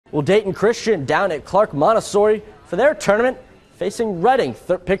Well, Dayton Christian down at Clark Montessori for their tournament, facing Reading.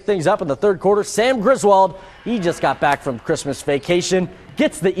 Picked things up in the third quarter. Sam Griswold, he just got back from Christmas vacation,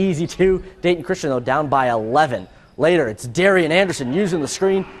 gets the easy 2. Dayton Christian, though, down by 11. Later, it's Darian Anderson using the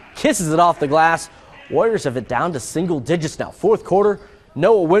screen, kisses it off the glass. Warriors have it down to single digits now. Fourth quarter,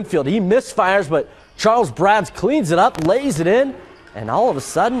 Noah Winfield, he misfires, but Charles Brabbs cleans it up, lays it in, and all of a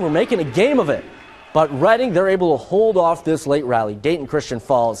sudden, we're making a game of it. But Reading, they're able to hold off this late rally. Dayton Christian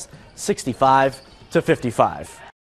falls 65-55.